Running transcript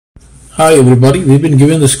Hi everybody, we've been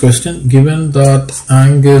given this question. Given that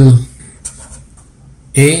angle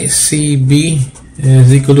ACB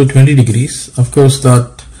is equal to 20 degrees, of course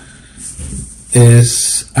that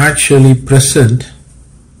is actually present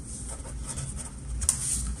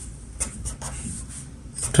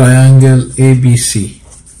triangle ABC,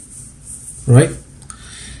 right?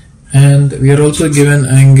 And we are also given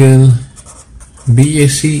angle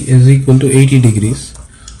BAC is equal to 80 degrees.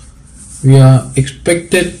 We are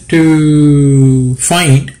expected to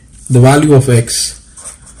find the value of x.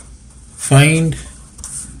 Find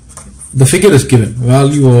the figure is given,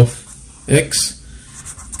 value of x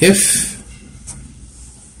if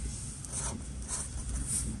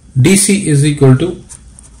DC is equal to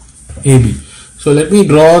AB. So let me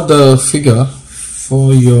draw the figure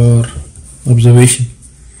for your observation.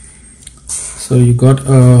 So you got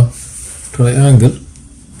a triangle.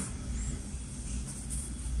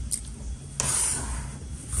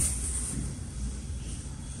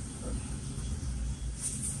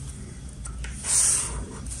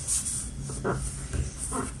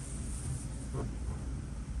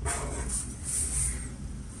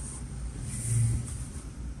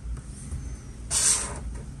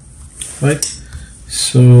 Right,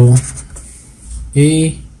 so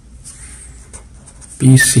ABC,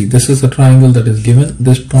 this is a triangle that is given.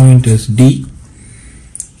 This point is D,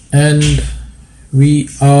 and we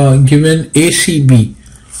are given ACB.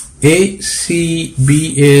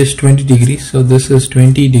 ACB is 20 degrees, so this is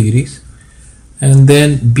 20 degrees, and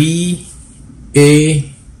then BAC,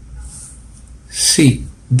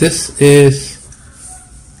 this is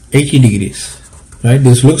 80 degrees. Right,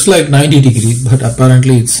 this looks like 90 degrees, but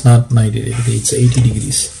apparently it's not 90 degrees, it's 80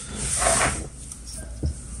 degrees.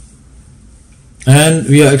 And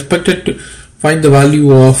we are expected to find the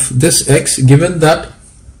value of this x given that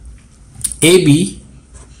AB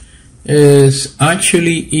is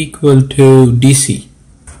actually equal to DC.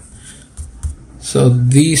 So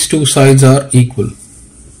these two sides are equal,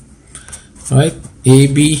 right?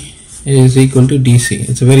 AB is equal to DC.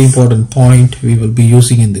 It's a very important point we will be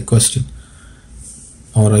using in the question,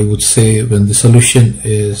 or I would say when the solution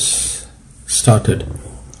is started.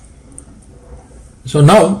 So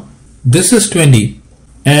now this is 20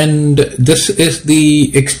 and this is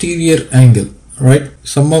the exterior angle, right?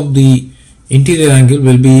 Sum of the interior angle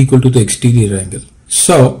will be equal to the exterior angle.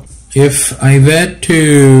 So if I were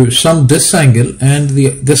to sum this angle and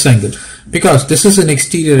this angle, because this is an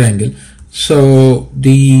exterior angle, so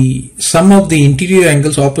the sum of the interior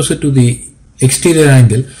angles opposite to the exterior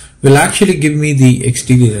angle will actually give me the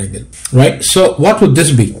exterior angle, right? So what would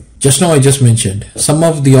this be? Just now I just mentioned some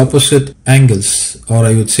of the opposite angles, or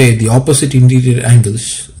I would say the opposite interior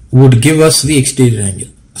angles would give us the exterior angle.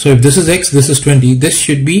 So if this is x, this is 20, this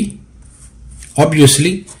should be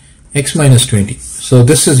obviously x minus 20. So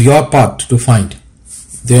this is your part to find.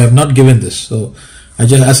 They have not given this. So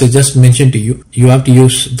as I just mentioned to you, you have to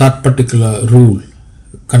use that particular rule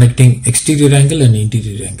connecting exterior angle and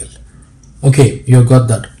interior angle. Okay, you have got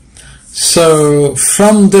that. So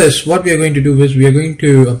from this, what we are going to do is we are going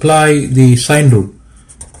to apply the sine rule.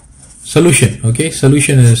 Solution, okay,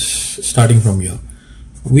 solution is starting from here.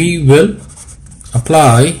 We will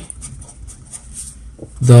apply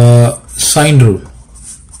the sine rule.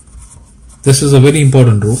 This is a very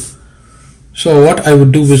important rule. So what I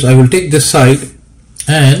would do is I will take this side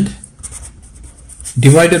and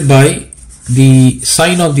divide it by the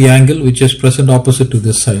sine of the angle which is present opposite to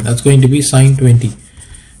this side. That's going to be sine 20,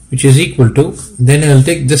 which is equal to, then I will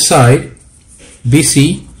take this side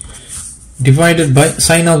BC divided by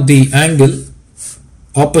sine of the angle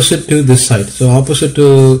opposite to this side. So opposite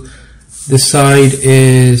to this side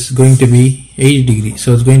is going to be 80 degrees.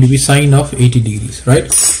 So it's going to be sine of 80 degrees,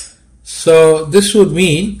 right? So this would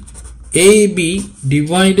mean AB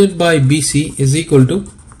divided by BC is equal to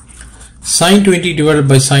sine 20 divided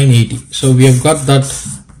by sine 80. So we have got that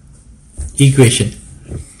equation.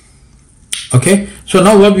 Okay, so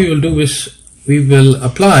now what we will do is we will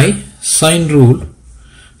apply sine rule.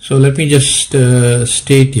 So let me just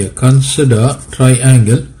state here, consider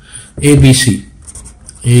triangle ABC.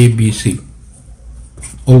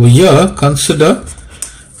 Over here, consider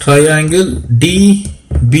triangle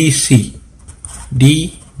DBC.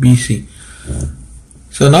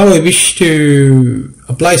 So now I wish to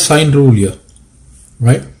apply sine rule here,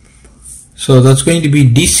 right? So that's going to be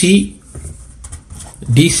DC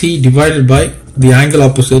divided by the angle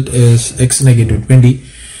opposite is x negative 20.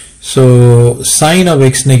 So sine of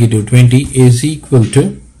x negative 20 is equal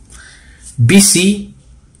to BC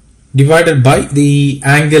divided by the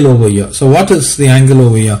angle over here. So what is the angle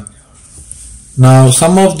over here? Now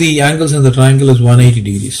sum of the angles in the triangle is 180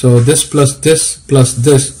 degrees. So this plus this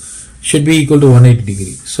should be equal to 180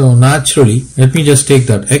 degree. So naturally, let me just take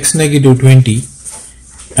that x negative 20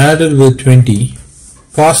 added with 20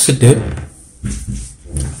 positive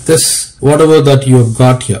this whatever that you have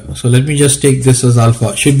got here. So let me just take this as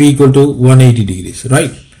alpha, should be equal to 180 degrees,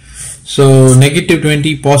 right? So negative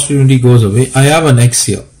 20 positive 20 goes away. I have an x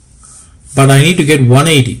here, but I need to get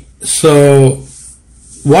 180. So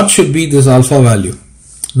what should be this alpha value?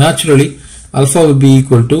 Naturally, alpha will be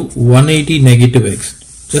equal to 180 negative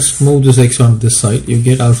x. Just move this x on this side, you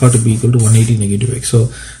get alpha to be equal to 180 negative x. So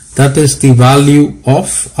that is the value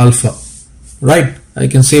of alpha, right? I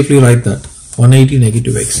can safely write that 180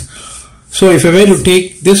 negative x. So if I were to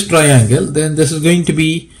take this triangle, then this is going to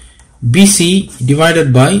be BC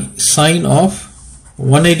divided by sine of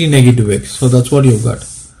 180 negative x. So that's what you've got.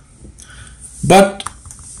 But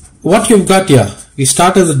what you've got here, we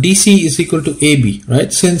started with DC is equal to AB,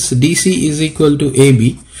 right? Since DC is equal to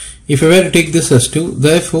AB, if I were to take this as 2,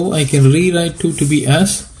 therefore I can rewrite 2 to be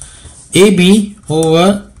as AB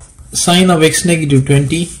over sine of x negative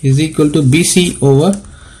 20 is equal to BC over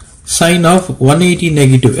sine of 180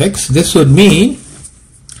 negative x. This would mean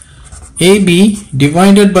AB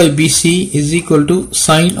divided by BC is equal to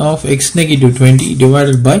sine of x negative 20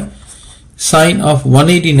 divided by sine of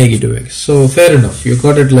 180 negative x. So fair enough, you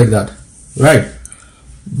got it like that, right?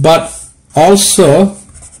 But also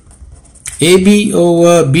AB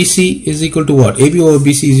over BC is equal to what? AB over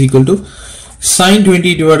BC is equal to sine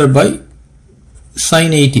 20 divided by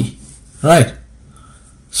sine 80, right?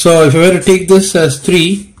 So if I were to take this as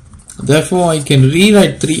 3, therefore I can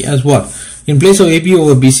rewrite 3 as what? In place of AB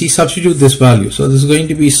over BC, substitute this value. So this is going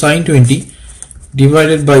to be sine 20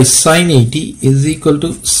 divided by sine 80 is equal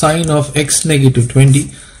to sine of x negative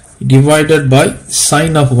 20 divided by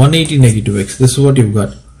sine of 180 negative x. This is what you've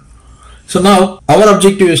got. So now our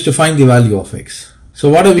objective is to find the value of x. So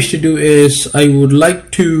what I wish to do is I would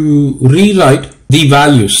like to rewrite the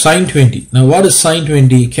value sine 20. Now what is sine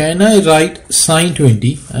 20? Can I write sine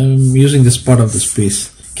 20? I'm using this part of the space.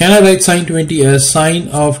 Can I write sine 20 as sine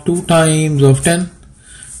of 2 times of 10?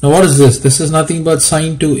 Now what is this? This is nothing but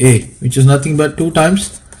sine 2a, which is nothing but 2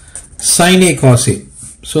 times sine a cos a.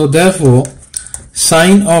 So therefore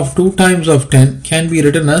sine of 2 times of 10 can be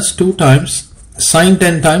written as 2 times sine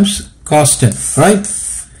 10 times cos 10, right?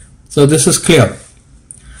 So this is clear.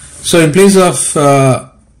 So in place of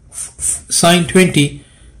sine 20,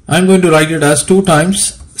 I'm going to write it as 2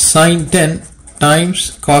 times sine 10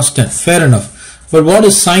 times cos 10. Fair enough. But what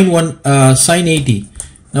is sine 80?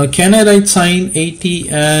 Now can I write sine 80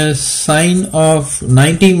 as sine of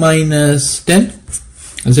 90 minus 10?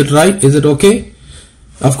 Is it right? Is it okay?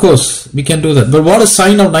 Of course, we can do that. But what is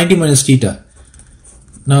sine of 90 minus theta?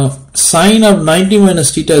 Now sine of 90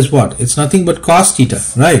 minus theta is what? It's nothing but cos theta,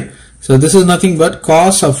 right? So this is nothing but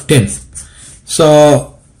cos of 10.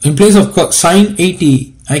 So in place of sine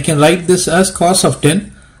 80, I can write this as cos of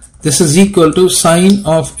 10. This is equal to sine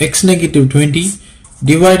of x negative 20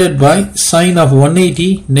 divided by sine of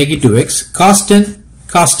 180 negative x. Cos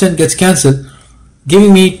 10 gets cancelled,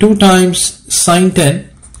 giving me 2 times sine 10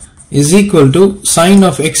 is equal to sine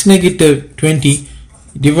of x negative 20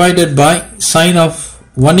 divided by sine of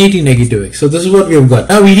 180 negative x. So this is what we have got.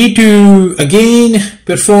 Now we need to again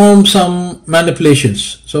perform some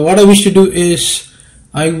manipulations. So what I wish to do is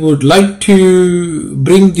I would like to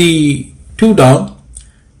bring the 2 down,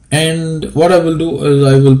 and what I will do is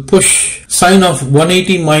I will push sine of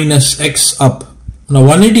 180 minus x up. Now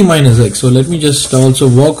 180 minus x, so let me just also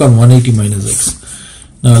work on 180 minus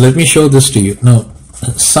x. Now let me show this to you. Now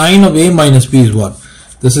sine of a minus b is what?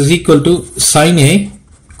 This is equal to sine a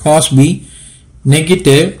cos b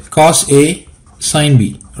negative cos a sine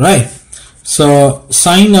b, right? So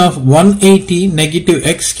sine of 180 negative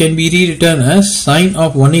x can be rewritten as sine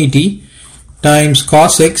of 180 times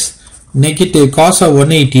cos x negative cos of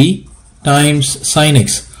 180 times sine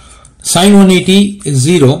x. Sine 180 is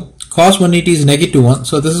 0, cos 180 is negative 1,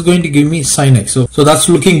 so this is going to give me sine x. So that's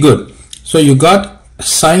looking good. So you got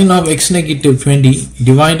sine of x negative 20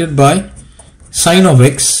 divided by sine of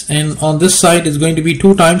x, and on this side is going to be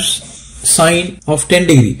 2 times sine of 10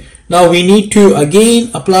 degree. Now we need to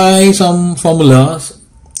again apply some formulas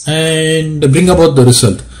and bring about the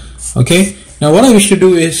result. Okay. Now what I wish to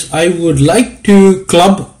do is I would like to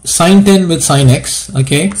club sine 10 with sine x.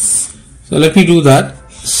 Okay. So let me do that.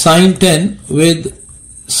 Sine 10 with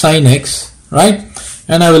sine x, right?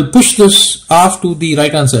 And I will push this off to the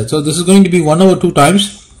right hand side. So this is going to be 1 over 2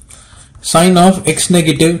 times sine of x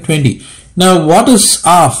negative 20. Now what is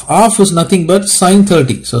half? Half is nothing but sine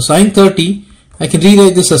 30. So sine 30, I can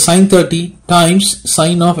rewrite this as sine 30 times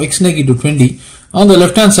sine of x negative 20. On the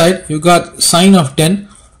left hand side, you got sine of 10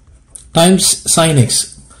 times sine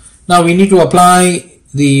x. Now we need to apply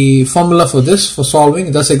the formula for this for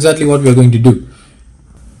solving. That's exactly what we are going to do.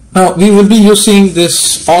 Now we will be using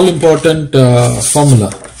this all important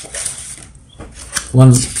formula.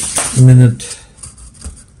 1 minute.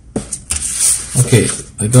 Okay,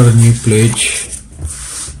 I got a new page.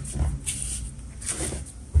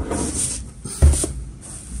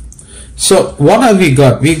 So what have we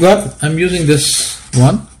got? I'm using this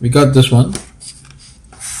one. We got this one.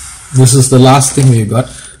 This is the last thing we got.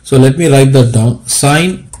 So let me write that down.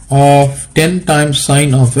 Sine of 10 times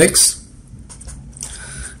sine of x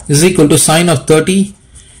is equal to sine of 30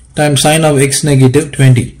 times sine of x negative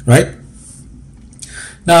 20, right?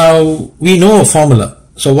 Now we know a formula.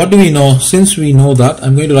 So what do we know? Since we know that,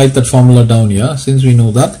 I'm going to write that formula down here. Since we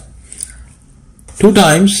know that, 2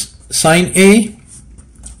 times sine A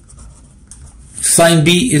sine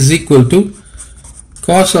B is equal to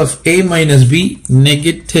cos of A minus B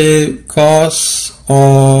negative cos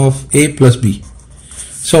of A plus B.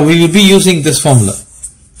 So we will be using this formula,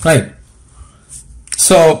 right?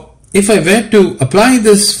 So if I were to apply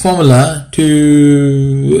this formula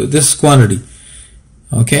to this quantity,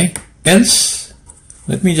 okay, hence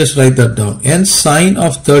let me just write that down. Hence sine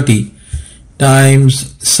of 30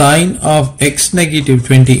 times sine of x negative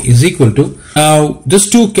 20 is equal to, now this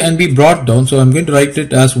 2 can be brought down, so I'm going to write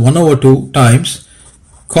it as 1 over 2 times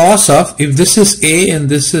cos of, if this is A and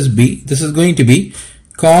this is B, this is going to be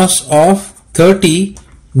cos of 30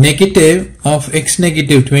 negative of x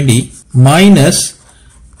negative 20 minus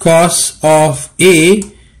cos of A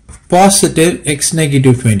positive x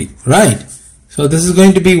negative 20, right? So this is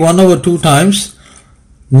going to be 1 over 2 times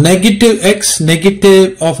negative x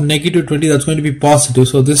negative of negative 20, that's going to be positive,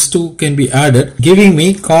 so this 2 can be added, giving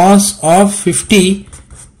me cos of 50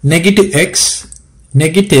 negative x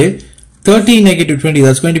negative 30 negative 20,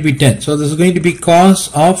 that's going to be 10. So this is going to be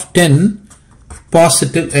cos of 10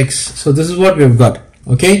 positive x. So this is what we have got.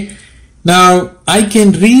 Okay, now I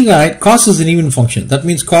can rewrite, cos is an even function, that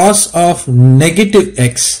means cos of negative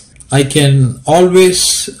x, I can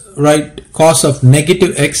always write cos of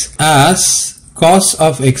negative x as cos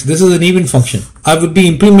of x. This is an even function. I would be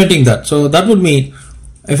implementing that. So that would mean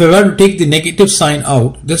if I were to take the negative sign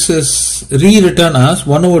out, this is rewritten as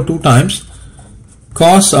 1 over 2 times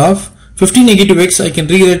cos of 50 negative x, I can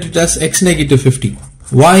rewrite it as x negative 50.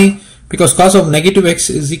 Why? Because cos of negative x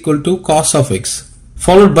is equal to cos of x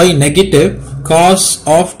followed by negative cos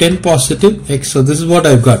of 10 positive x. So this is what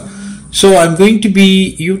I've got. So I'm going to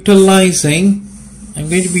be utilizing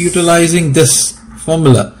this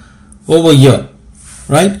formula over here,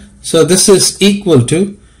 right? So this is equal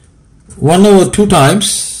to 1 over 2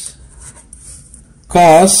 times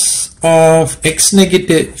cos of x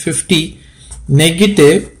negative 50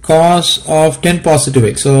 negative cos of 10 positive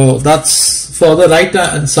x. So that's for the right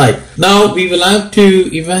hand side. Now we will have to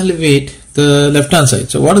evaluate the left hand side.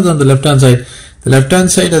 So what is on the left hand side? The left hand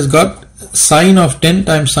side has got sine of 10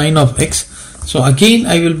 times sine of x. So again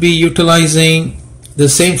I will be utilizing the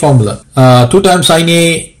same formula. 2 times sine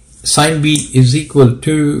A sine B is equal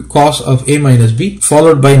to cos of A minus B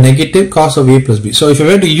followed by negative cos of A plus B. So if I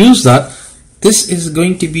were to use that, this is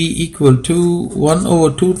going to be equal to 1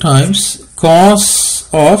 over 2 times cos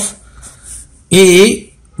of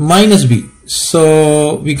A minus B.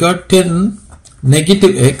 So we got 10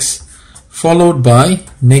 negative x followed by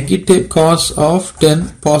negative cos of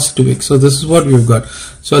 10 positive x. So this is what we've got.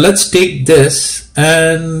 So let's take this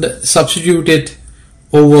and substitute it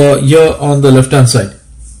over here on the left hand side,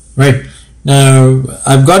 right? Now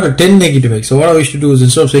I've got a 10 negative x. So what I wish to do is,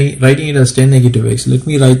 instead of writing it as 10 negative x, let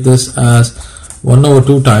me write this as 1 over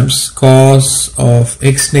 2 times cos of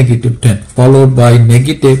x negative 10 followed by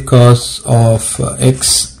negative cos of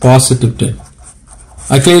x positive 10.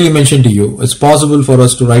 I clearly mentioned to you it's possible for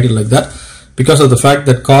us to write it like that because of the fact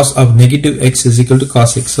that cos of negative x is equal to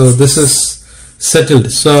cos x. So this is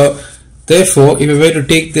settled. So therefore if I were to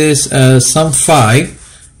take this as sum 5,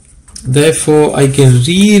 therefore I can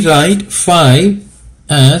rewrite 5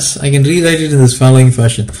 as, I can rewrite it in this following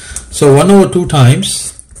fashion. So 1 over 2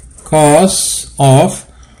 times cos of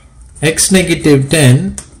x negative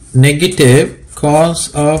 10 negative cos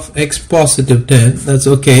of x positive 10, that's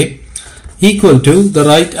okay, equal to the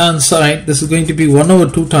right hand side, this is going to be 1 over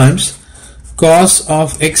 2 times cos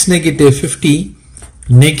of x negative 50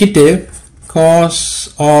 negative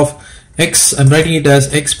cos of x, I'm writing it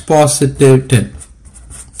as x positive 10.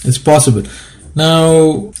 It's possible.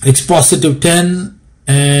 Now x positive 10,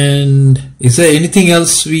 and is there anything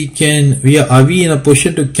else we can, are we in a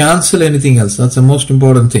position to cancel anything else? That's the most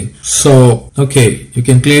important thing. So okay, you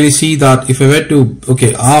can clearly see that if I were to,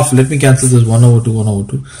 okay, half, let me cancel this 1 over 2, 1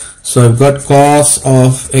 over 2. So I've got cos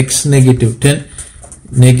of x negative 10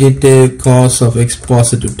 negative cos of x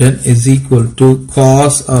positive 10 is equal to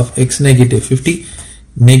cos of x negative 50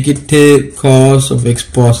 negative cos of x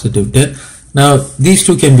positive 10. Now these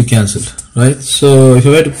two can be cancelled, right? So if I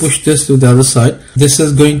were to push this to the other side, this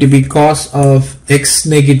is going to be cos of x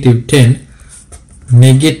negative 10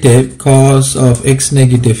 negative cos of x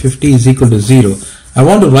negative 50 is equal to 0. I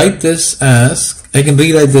want to write this as, I can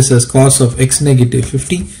rewrite this as cos of x negative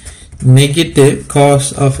 50 negative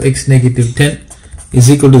cos of x negative 10 is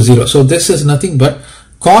equal to 0. So this is nothing but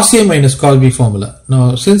cos A minus cos B formula.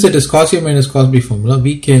 Now since it is cos A minus cos B formula,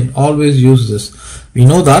 we can always use this. We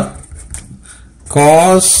know that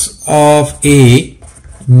cos of A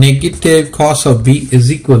negative cos of B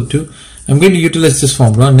is equal to, I'm going to utilize this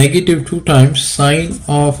formula, negative 2 times sine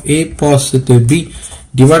of A positive B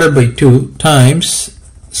divided by 2 times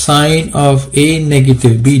sine of A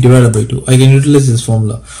negative B divided by 2. I can utilize this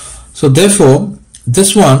formula. So therefore,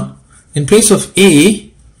 this one, in place of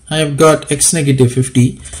A, I have got x negative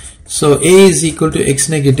 50. So A is equal to x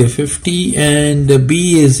negative 50 and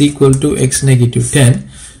B is equal to x negative 10.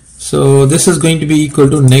 So this is going to be equal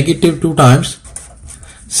to negative 2 times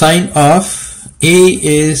sine of A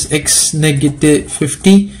is x negative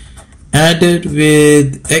 50 added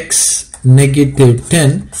with x negative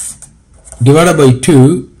 10 divided by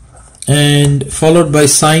 2 and followed by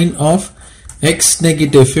sine of x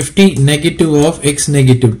negative 50 negative of x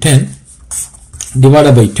negative 10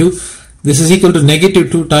 divided by 2. This is equal to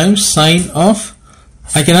negative 2 times sine of,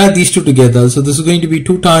 I can add these two together, so this is going to be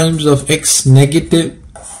 2 times of x negative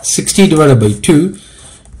 60 divided by 2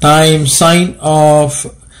 times sine of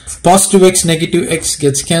positive x negative x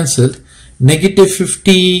gets cancelled, negative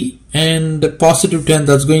 50 and positive 10,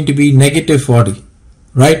 that's going to be negative 40,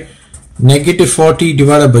 right? Negative 40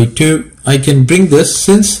 divided by 2. I can bring this,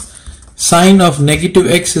 since sine of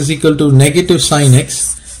negative x is equal to negative sine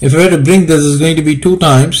x, if I were to bring this, is going to be 2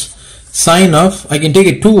 times sine of, I can take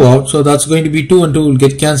a 2 out, so that's going to be 2 and 2 will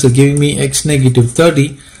get cancelled, giving me x negative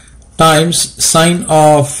 30 times sine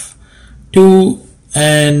of 2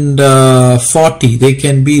 and 40, they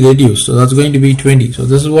can be reduced, so that's going to be 20. So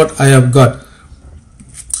this is what I have got,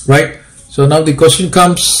 right? So now the question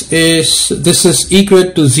comes is, this is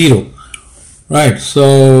equal to 0, right?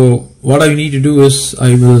 So what I need to do is,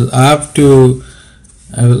 I will have to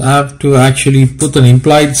actually put an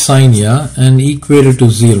implied sign here and equate it to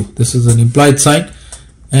 0. This is an implied sign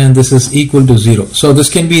and this is equal to 0. So this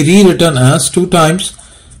can be rewritten as 2 times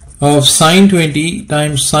of sine 20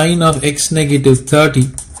 times sine of x negative 30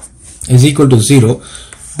 is equal to 0.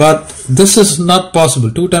 But this is not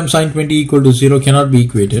possible. 2 times sine 20 equal to 0 cannot be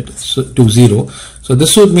equated to 0. So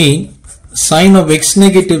this would mean sine of x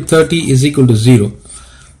negative 30 is equal to 0.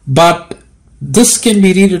 But this can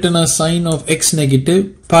be rewritten as sine of x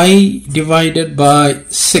negative pi divided by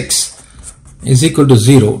 6 is equal to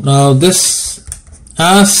 0. Now this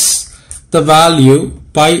has the value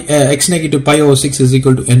pi, x negative pi over 6 is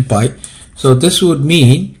equal to n pi. So this would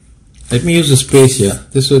mean, let me use the space here.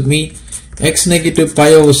 This would mean x negative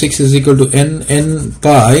pi over 6 is equal to n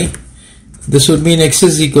pi. This would mean x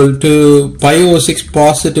is equal to pi over 6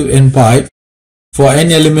 positive n pi for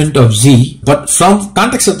n element of z. But from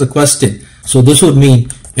context of the question, so this would mean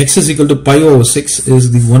x is equal to pi over 6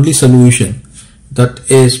 is the only solution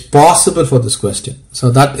that is possible for this question.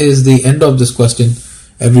 So that is the end of this question.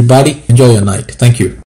 Everybody enjoy your night. Thank you.